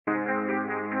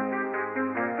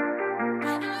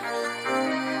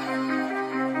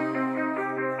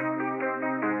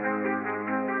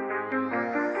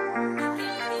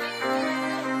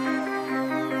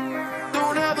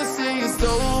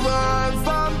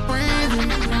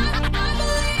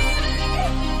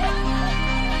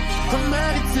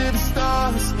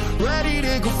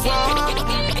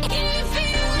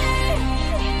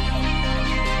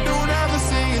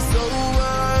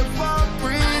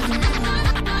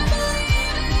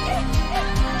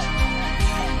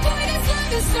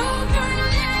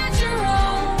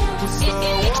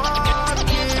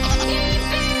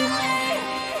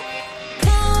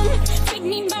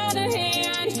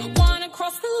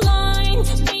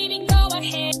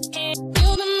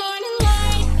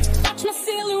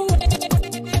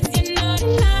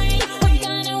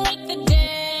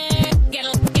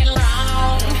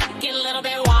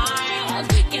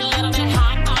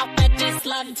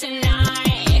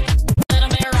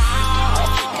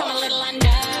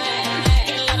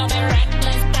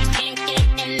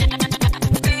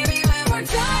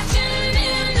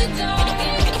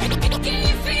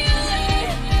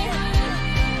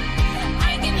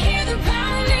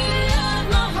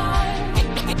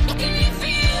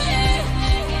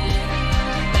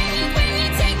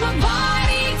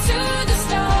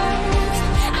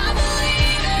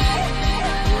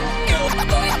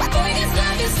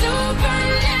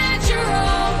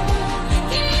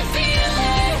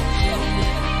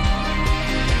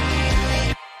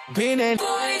Been that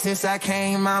since I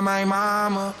came out my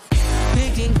mama.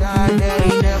 Thinking God that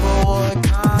he never wore a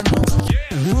condom.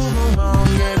 Move around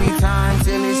every time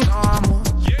till it's normal.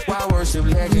 Why worship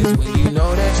legends when you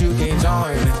know that you can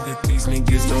join? These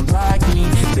niggas don't like me,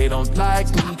 they don't like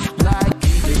me,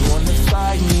 they wanna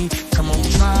fight me. Come on,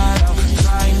 try it out,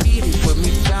 try me. They put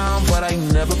me down, but I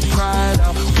never cried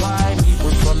out. Why me?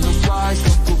 We're from the rise,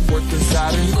 don't put work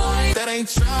inside and that ain't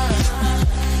tried.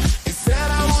 They said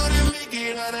I wouldn't make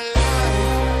it out alive.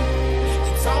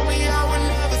 They told me I would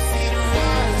never see the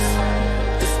rise.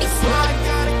 It's why I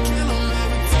gotta kill them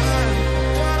every time.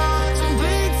 Gotta watch them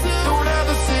bleed till don't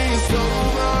ever see it so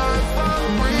hard.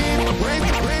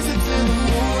 Raise it to the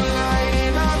moonlight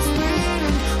and I'm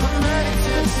speeding. I'm ready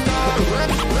to stop,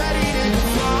 ready to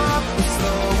drop.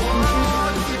 So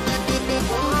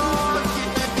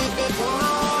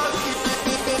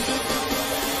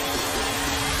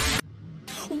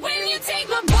when you take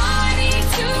my body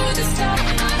to the stop,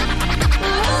 I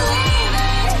believe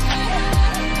it.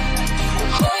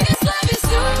 Boy, this love is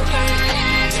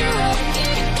supernatural.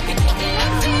 I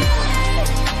feel it.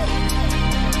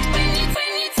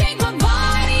 When you take my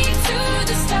body to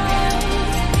the stop,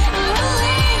 I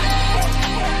believe it.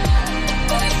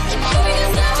 Boy,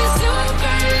 this love is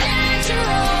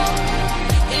supernatural.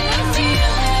 I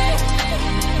feel it.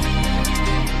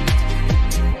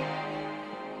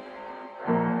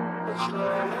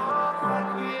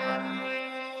 yeah.